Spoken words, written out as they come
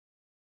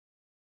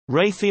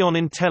Raytheon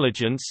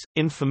Intelligence,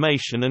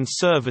 Information and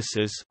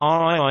Services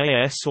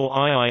 (RIIS or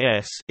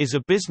IIS) is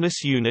a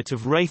business unit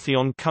of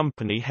Raytheon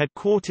Company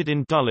headquartered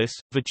in Dulles,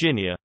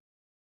 Virginia.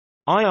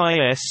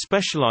 IIS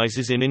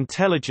specializes in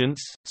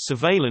intelligence,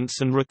 surveillance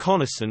and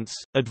reconnaissance,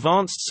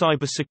 advanced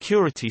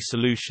cybersecurity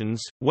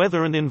solutions,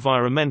 weather and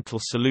environmental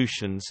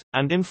solutions,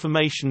 and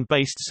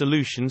information-based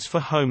solutions for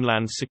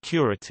homeland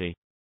security.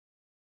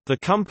 The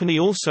company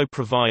also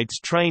provides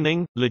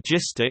training,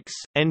 logistics,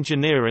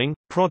 engineering,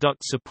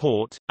 product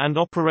support, and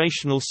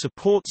operational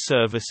support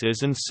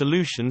services and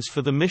solutions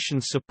for the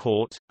mission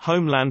support,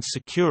 homeland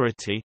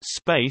security,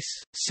 space,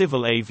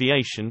 civil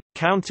aviation,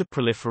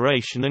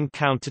 counter-proliferation and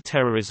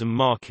counter-terrorism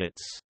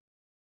markets.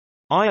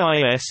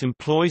 IIS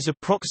employs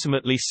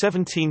approximately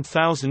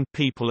 17,000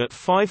 people at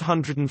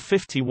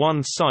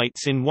 551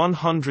 sites in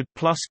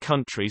 100-plus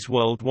countries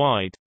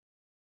worldwide.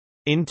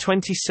 In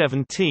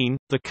 2017,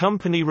 the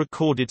company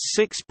recorded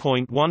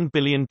 $6.1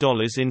 billion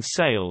in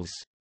sales.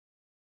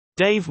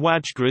 Dave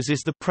Wajgras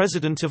is the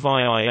president of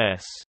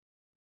IIS.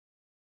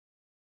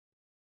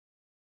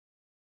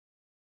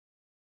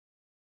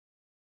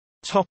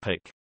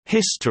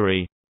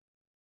 History.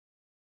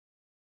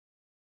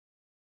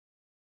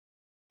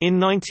 In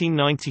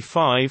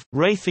 1995,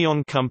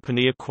 Raytheon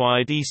Company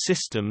acquired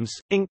E-Systems,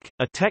 Inc.,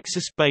 a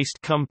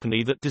Texas-based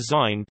company that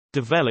designed,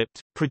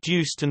 developed,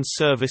 produced and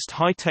serviced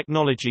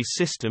high-technology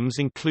systems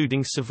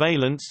including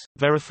surveillance,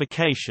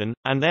 verification,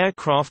 and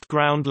aircraft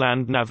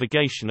ground-land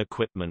navigation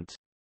equipment.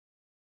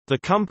 The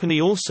company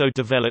also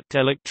developed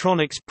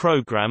electronics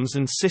programs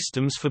and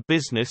systems for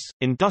business,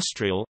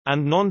 industrial,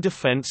 and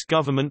non-defense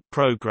government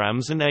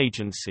programs and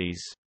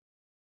agencies.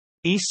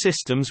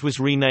 E-Systems was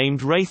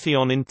renamed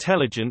Raytheon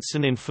Intelligence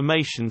and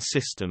Information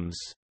Systems.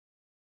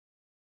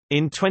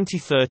 In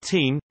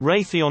 2013,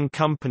 Raytheon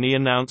Company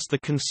announced the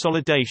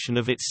consolidation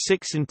of its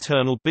 6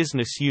 internal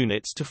business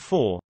units to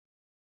 4.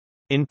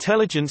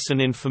 Intelligence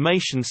and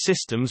Information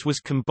Systems was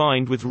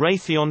combined with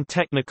Raytheon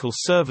Technical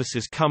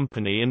Services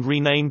Company and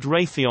renamed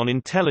Raytheon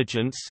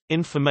Intelligence,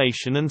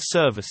 Information and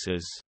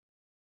Services.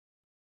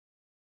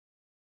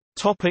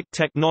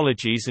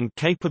 Technologies and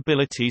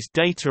capabilities.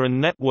 Data and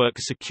network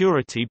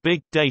security.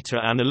 Big data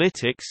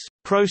analytics,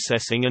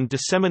 processing and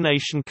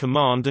dissemination.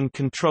 Command and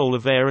control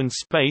of air and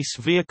space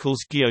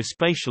vehicles.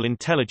 Geospatial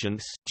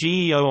intelligence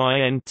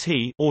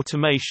 (GEOINT),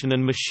 automation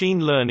and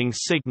machine learning.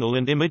 Signal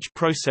and image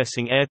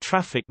processing. Air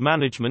traffic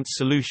management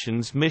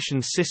solutions.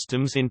 Mission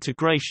systems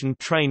integration.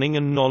 Training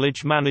and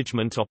knowledge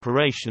management.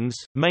 Operations,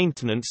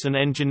 maintenance and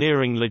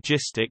engineering.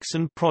 Logistics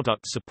and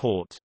product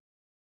support.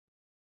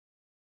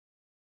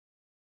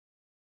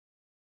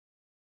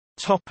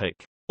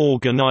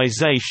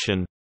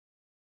 Organization.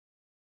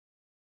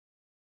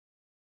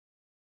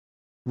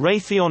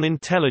 Raytheon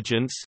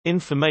Intelligence,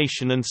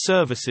 Information and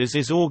Services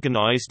is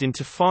organized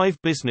into 5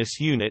 business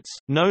units,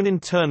 known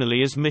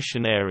internally as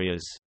mission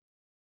areas.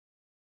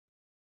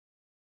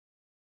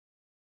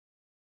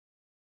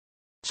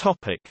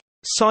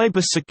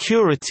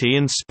 Cybersecurity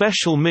and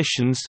Special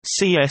Missions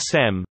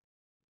 (CSM).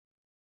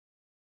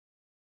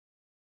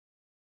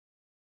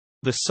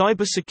 The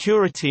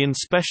Cybersecurity and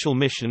Special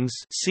Missions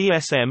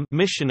 (CSM)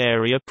 mission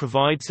area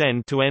provides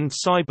end-to-end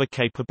cyber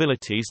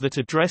capabilities that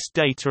address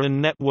data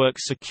and network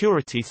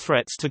security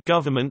threats to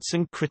governments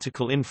and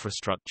critical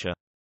infrastructure.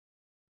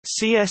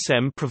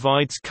 CSM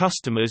provides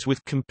customers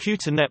with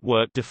computer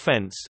network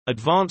defense,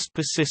 advanced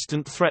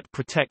persistent threat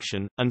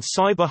protection, and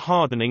cyber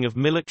hardening of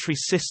military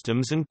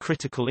systems and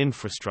critical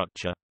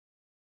infrastructure.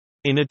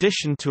 In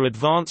addition to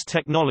advanced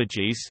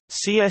technologies,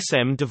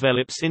 CSM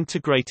develops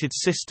integrated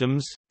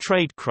systems,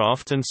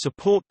 tradecraft and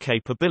support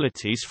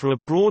capabilities for a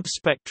broad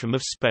spectrum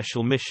of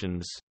special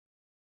missions.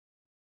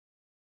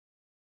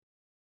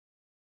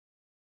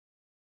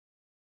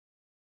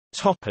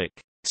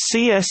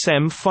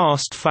 CSM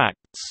Fast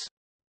Facts.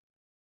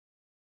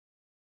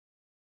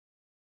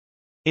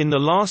 In the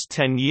last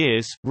 10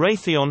 years,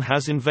 Raytheon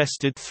has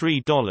invested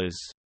 $3.6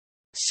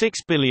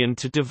 billion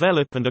to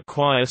develop and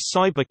acquire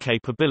cyber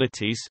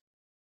capabilities.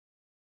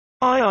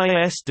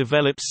 IIS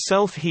develops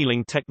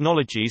self-healing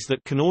technologies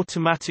that can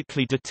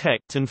automatically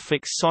detect and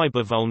fix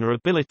cyber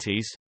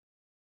vulnerabilities.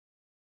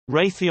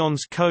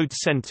 Raytheon's Code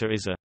Center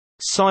is a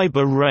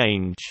cyber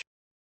range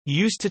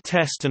used to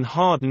test and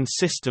harden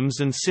systems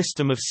and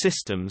system of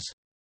systems.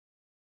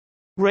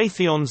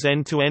 Raytheon's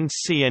end-to-end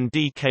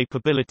C&D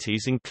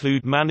capabilities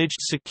include Managed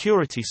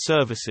Security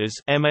Services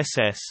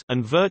 (MSS)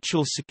 and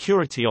Virtual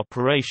Security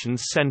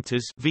Operations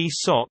Centers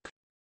 (VSOC).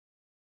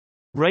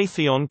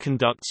 Raytheon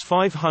conducts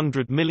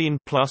 500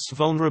 million-plus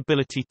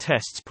vulnerability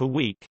tests per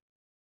week.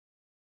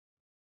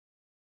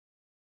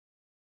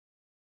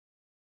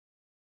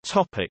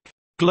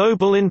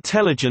 Global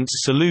Intelligence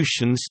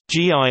Solutions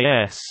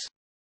 (GIS).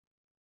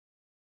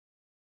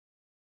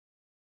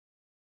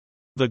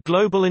 The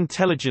Global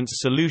Intelligence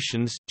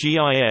Solutions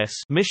 (GIS)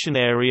 mission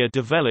area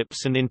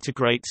develops and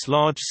integrates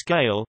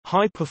large-scale,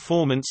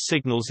 high-performance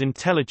signals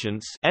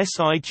intelligence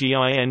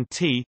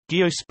 (SIGINT),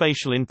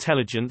 geospatial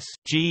intelligence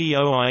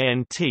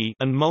 (GEOINT),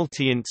 and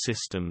multi-int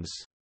systems.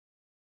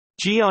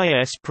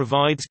 GIS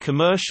provides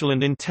commercial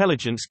and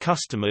intelligence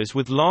customers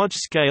with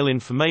large-scale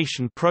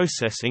information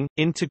processing,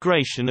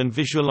 integration and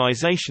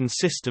visualization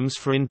systems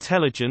for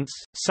intelligence,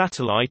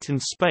 satellite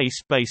and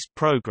space-based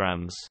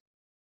programs.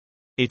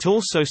 It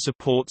also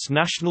supports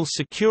national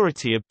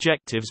security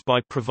objectives by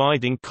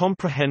providing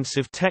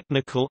comprehensive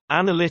technical,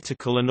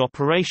 analytical and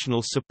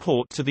operational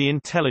support to the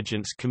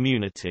intelligence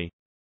community.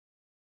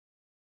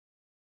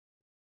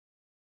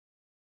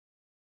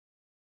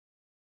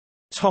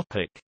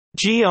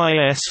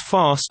 GIS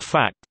fast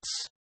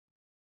facts.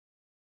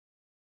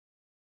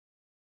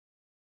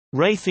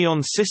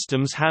 Raytheon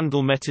systems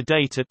handle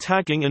metadata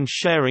tagging and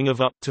sharing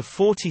of up to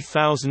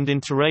 40,000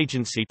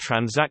 interagency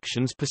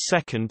transactions per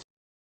second.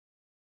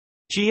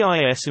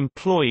 GIS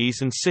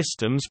employees and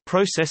systems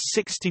process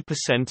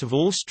 60% of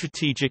all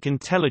strategic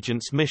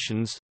intelligence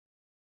missions.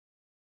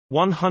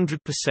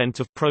 100%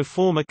 of pro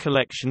forma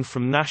collection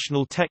from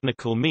national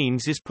technical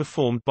means is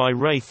performed by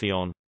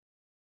Raytheon.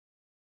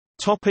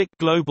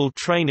 Global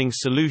Training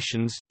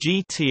Solutions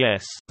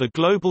 (GTS). The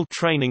Global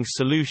Training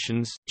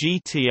Solutions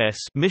 (GTS)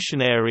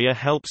 mission area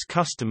helps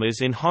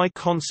customers in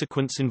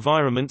high-consequence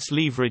environments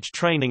leverage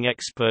training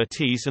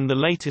expertise and the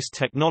latest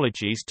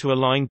technologies to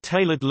align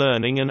tailored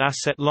learning and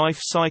asset life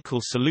cycle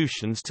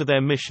solutions to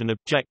their mission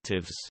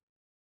objectives.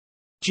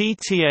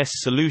 GTS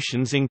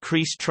solutions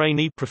increase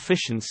trainee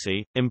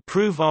proficiency,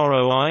 improve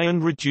ROI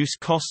and reduce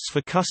costs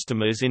for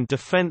customers in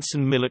defense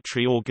and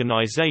military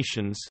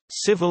organizations,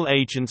 civil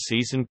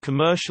agencies and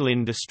commercial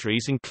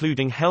industries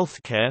including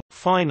healthcare,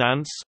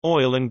 finance,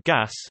 oil and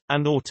gas,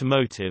 and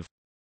automotive.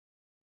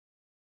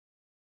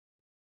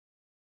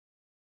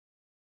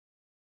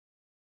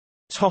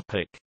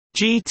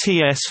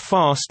 GTS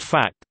fast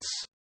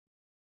facts.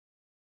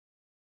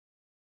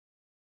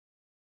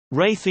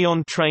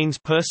 Raytheon trains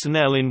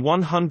personnel in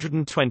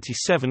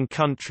 127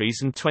 countries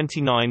and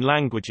 29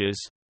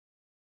 languages.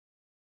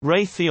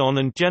 Raytheon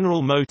and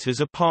General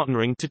Motors are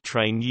partnering to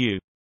train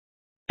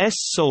U.S.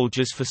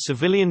 soldiers for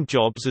civilian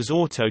jobs as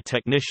auto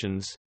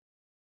technicians.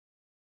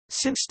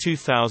 Since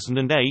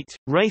 2008,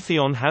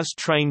 Raytheon has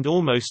trained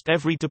almost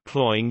every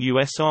deploying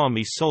U.S.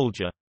 Army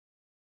soldier.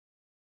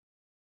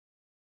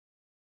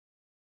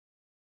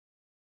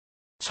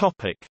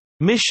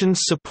 Mission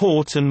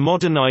Support and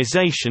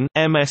Modernization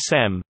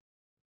 (MSM).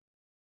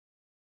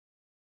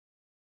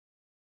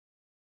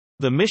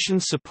 The Mission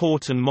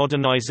Support and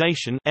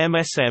Modernization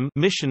 (MSM)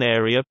 mission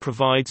area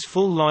provides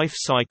full life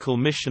cycle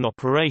mission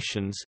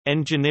operations,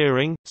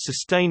 engineering,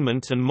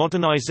 sustainment and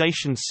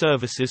modernization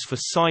services for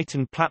site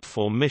and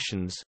platform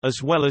missions,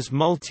 as well as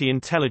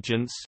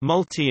multi-intelligence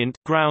 (multi-int)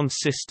 ground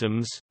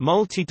systems,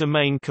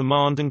 multi-domain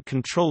command and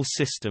control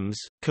systems,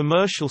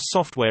 commercial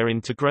software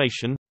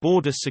integration,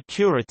 border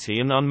security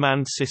and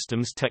unmanned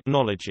systems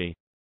technology.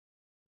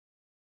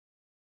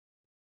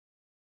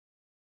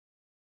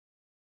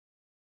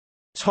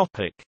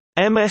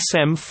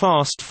 MSM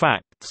fast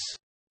facts.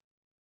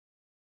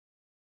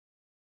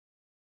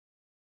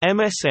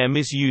 MSM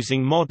is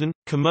using modern,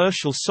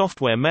 commercial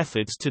software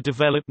methods to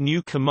develop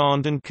new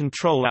command and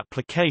control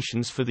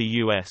applications for the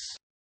U.S.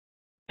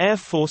 Air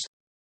Force.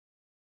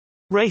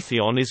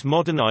 Raytheon is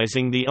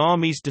modernizing the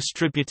Army's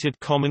distributed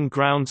common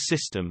ground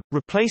system,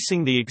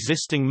 replacing the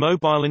existing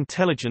mobile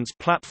intelligence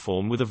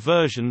platform with a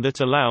version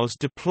that allows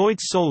deployed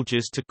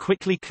soldiers to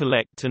quickly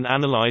collect and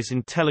analyze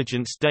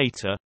intelligence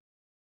data.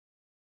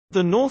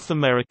 The North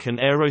American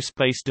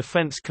Aerospace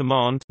Defense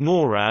Command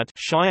 (NORAD)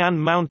 Cheyenne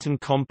Mountain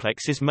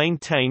Complex is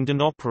maintained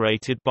and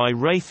operated by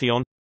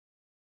Raytheon.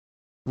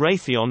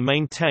 Raytheon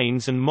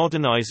maintains and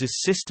modernizes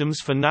systems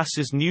for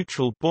NASA's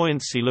Neutral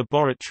Buoyancy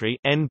Laboratory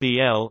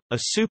 (NBL), a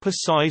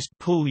super-sized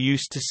pool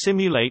used to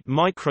simulate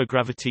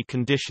microgravity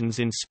conditions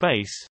in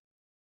space.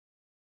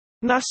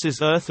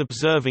 NASA's Earth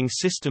Observing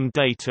System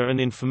Data and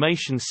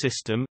Information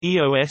System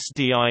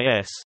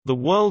 (EOSDIS), the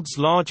world's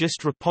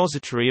largest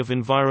repository of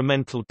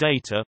environmental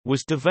data,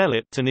 was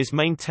developed and is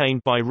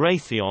maintained by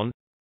Raytheon.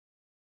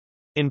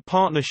 In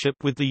partnership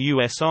with the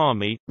U.S.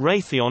 Army,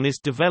 Raytheon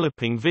is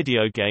developing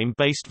video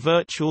game-based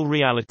virtual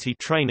reality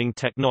training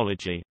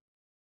technology.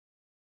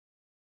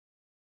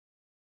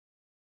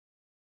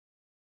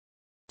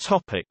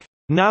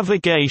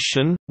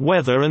 Navigation,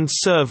 Weather and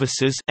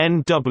Services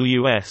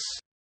 (NWS).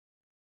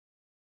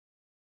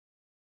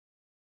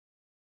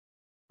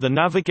 The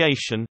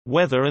Navigation,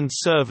 Weather and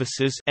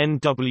Services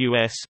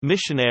 (NWS)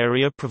 mission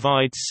area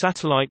provides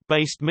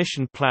satellite-based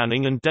mission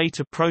planning and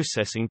data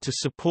processing to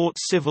support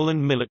civil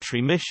and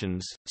military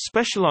missions,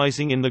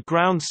 specializing in the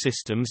ground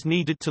systems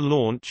needed to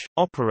launch,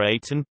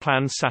 operate and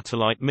plan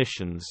satellite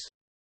missions.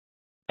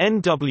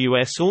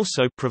 NWS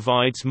also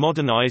provides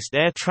modernized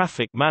air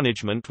traffic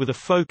management with a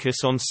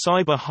focus on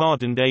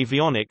cyber-hardened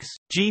avionics,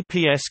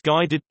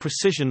 GPS-guided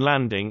precision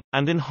landing,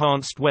 and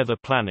enhanced weather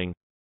planning.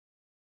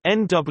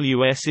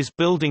 NWS is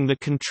building the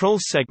control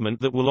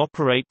segment that will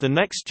operate the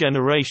next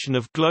generation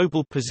of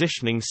Global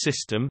Positioning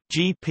System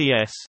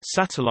 (GPS)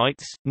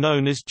 satellites,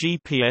 known as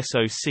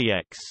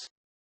GPS-OCX.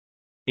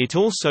 It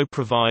also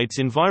provides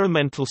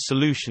environmental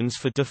solutions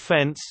for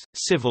defense,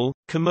 civil,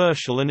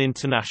 commercial and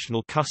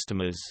international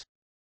customers.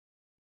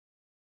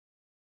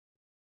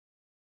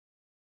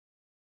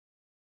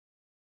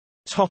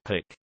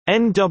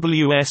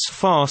 NWS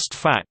Fast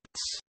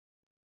Facts.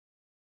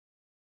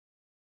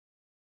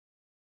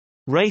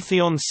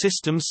 Raytheon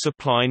systems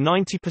supply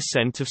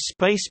 90% of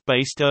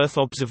space-based Earth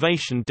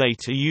observation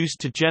data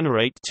used to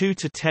generate 2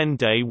 to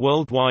 10-day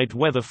worldwide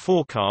weather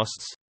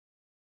forecasts.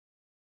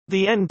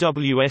 The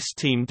NWS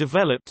team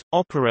developed,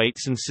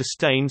 operates and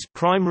sustains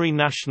primary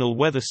National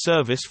Weather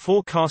Service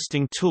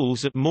forecasting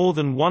tools at more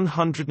than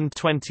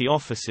 120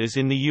 offices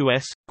in the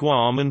U.S.,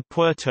 Guam and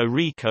Puerto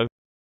Rico.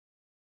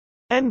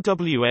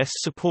 NWS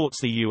supports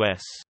the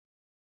U.S.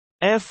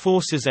 Air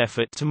Force's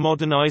effort to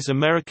modernize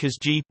America's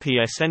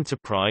GPS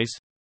enterprise.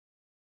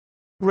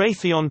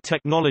 Raytheon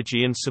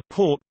technology and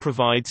support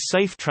provides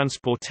safe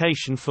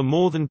transportation for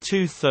more than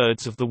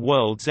two-thirds of the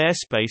world's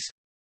airspace.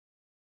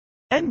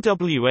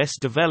 NWS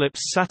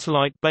develops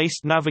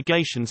satellite-based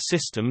navigation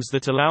systems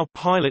that allow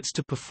pilots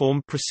to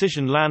perform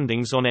precision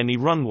landings on any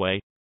runway.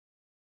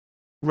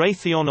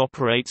 Raytheon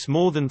operates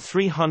more than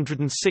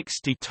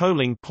 360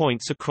 tolling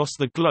points across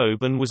the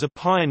globe and was a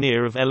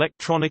pioneer of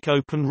electronic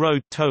open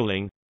road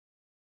tolling.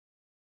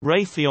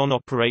 Raytheon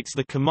operates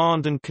the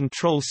command and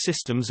control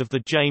systems of the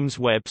James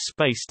Webb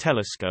Space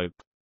Telescope.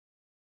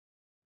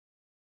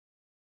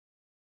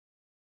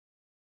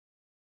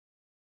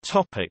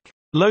 Topic: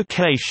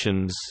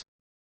 Locations.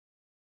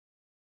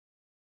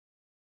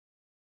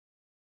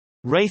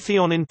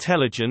 Raytheon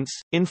Intelligence,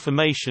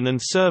 Information and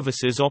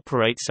Services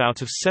operates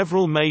out of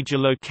several major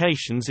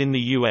locations in the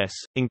U.S.,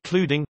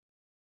 including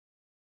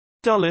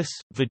Dulles,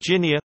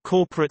 Virginia,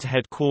 corporate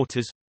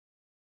headquarters;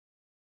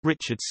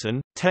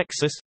 Richardson,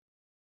 Texas;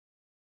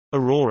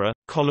 Aurora,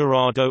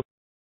 Colorado;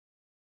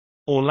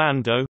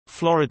 Orlando,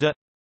 Florida;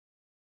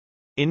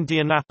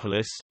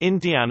 Indianapolis,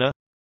 Indiana;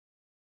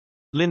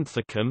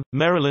 Linthicum,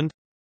 Maryland;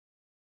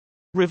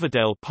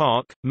 Riverdale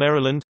Park,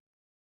 Maryland;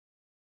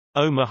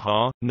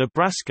 Omaha,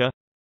 Nebraska;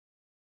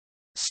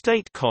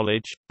 State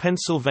College,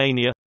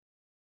 Pennsylvania;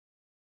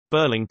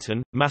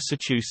 Burlington,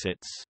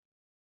 Massachusetts.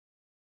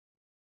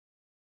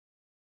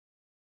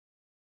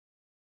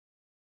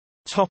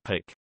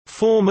 Topic: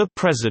 Former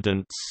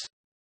presidents.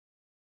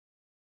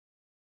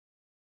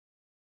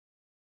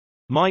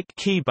 Mike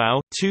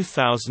Keebow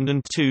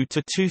 2002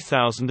 to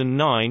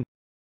 2009,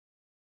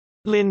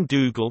 Lynn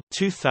Dougal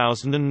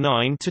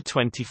 2009 to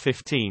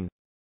 2015.